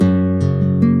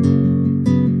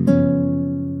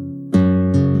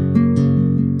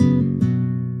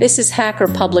This is Hacker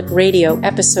Public Radio,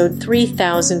 episode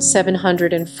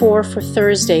 3704 for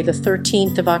Thursday, the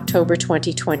 13th of October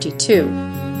 2022.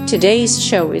 Today's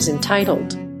show is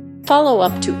entitled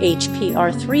Follow-up to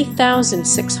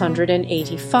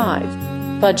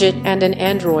HPR3685, Budget and an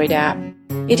Android App.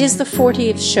 It is the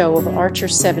 40th show of Archer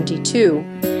 72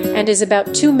 and is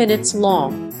about 2 minutes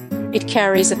long. It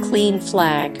carries a clean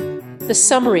flag. The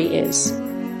summary is,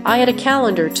 I add a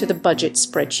calendar to the budget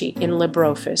spreadsheet in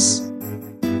LibreOffice.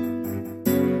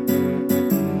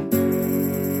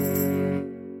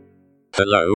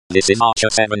 Hello, this is Archer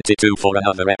 72 for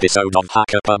another episode of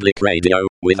Hacker Public Radio,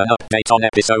 with an update on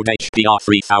episode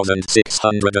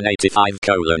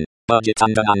HPR3685: Budget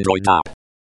and an Android App.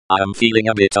 I am feeling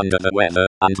a bit under the weather,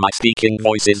 and my speaking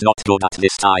voice is not good at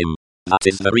this time. That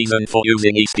is the reason for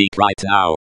using eSpeak right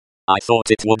now. I thought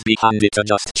it would be handy to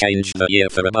just change the year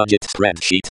for a budget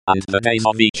spreadsheet, and the days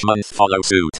of each month follow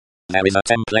suit. There is a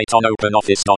template on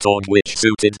OpenOffice.org which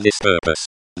suited this purpose.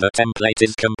 The template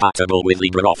is compatible with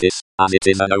LibreOffice, as it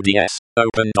is an ODS,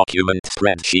 Open Document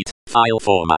Spreadsheet, file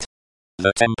format.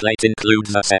 The template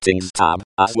includes a Settings tab,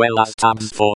 as well as tabs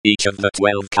for each of the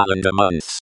 12 calendar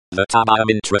months. The tab I am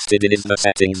interested in is the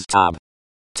Settings tab.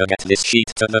 To get this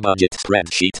sheet to the budget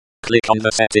spreadsheet, click on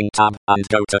the Setting tab and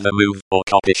go to the Move or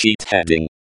Copy Sheet heading.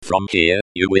 From here,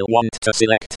 you will want to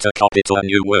select to copy to a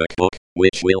new workbook,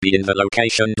 which will be in the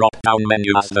Location drop-down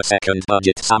menu as the second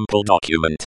budget sample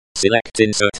document. Select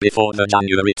Insert before the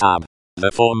January tab. The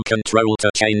form control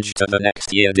to change to the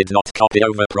next year did not copy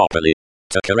over properly.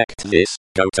 To correct this,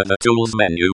 go to the Tools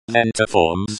menu, then to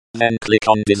Forms, then click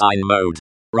on Design Mode.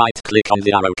 Right-click on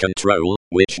the arrow control,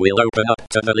 which will open up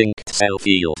to the linked cell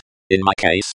field. In my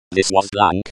case, this was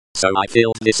blank, so I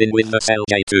filled this in with the cell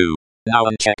J2. Now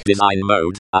uncheck Design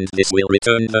Mode, and this will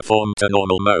return the form to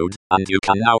normal mode, and you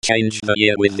can now change the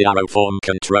year with the arrow form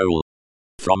control.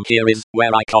 From here is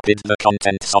where I copied the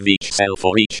contents of each cell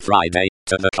for each Friday,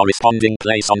 to the corresponding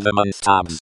place on the month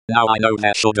tabs. Now I know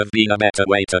there should have been a better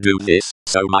way to do this,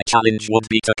 so my challenge would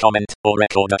be to comment or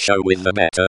record a show with the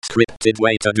better, scripted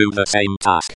way to do the same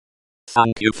task.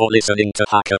 Thank you for listening to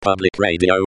Hacker Public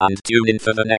Radio, and tune in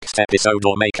for the next episode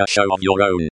or make a show of your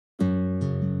own.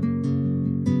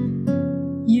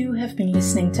 You have been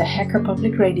listening to Hacker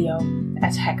Public Radio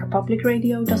at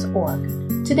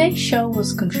hackerpublicradio.org. Today's show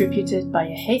was contributed by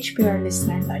a HPR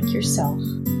listener like yourself.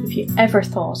 If you ever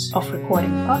thought of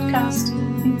recording a podcast,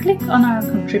 then click on our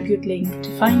contribute link to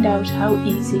find out how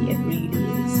easy it really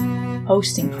is.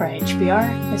 Hosting for HPR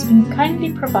has been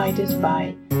kindly provided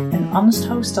by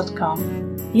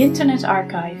anhonesthost.com, the Internet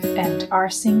Archive and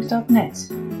rsync.net.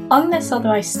 Unless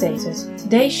otherwise stated,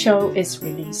 today's show is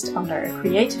released under a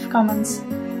Creative Commons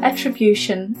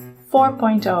Attribution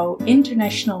 4.0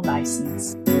 International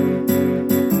License.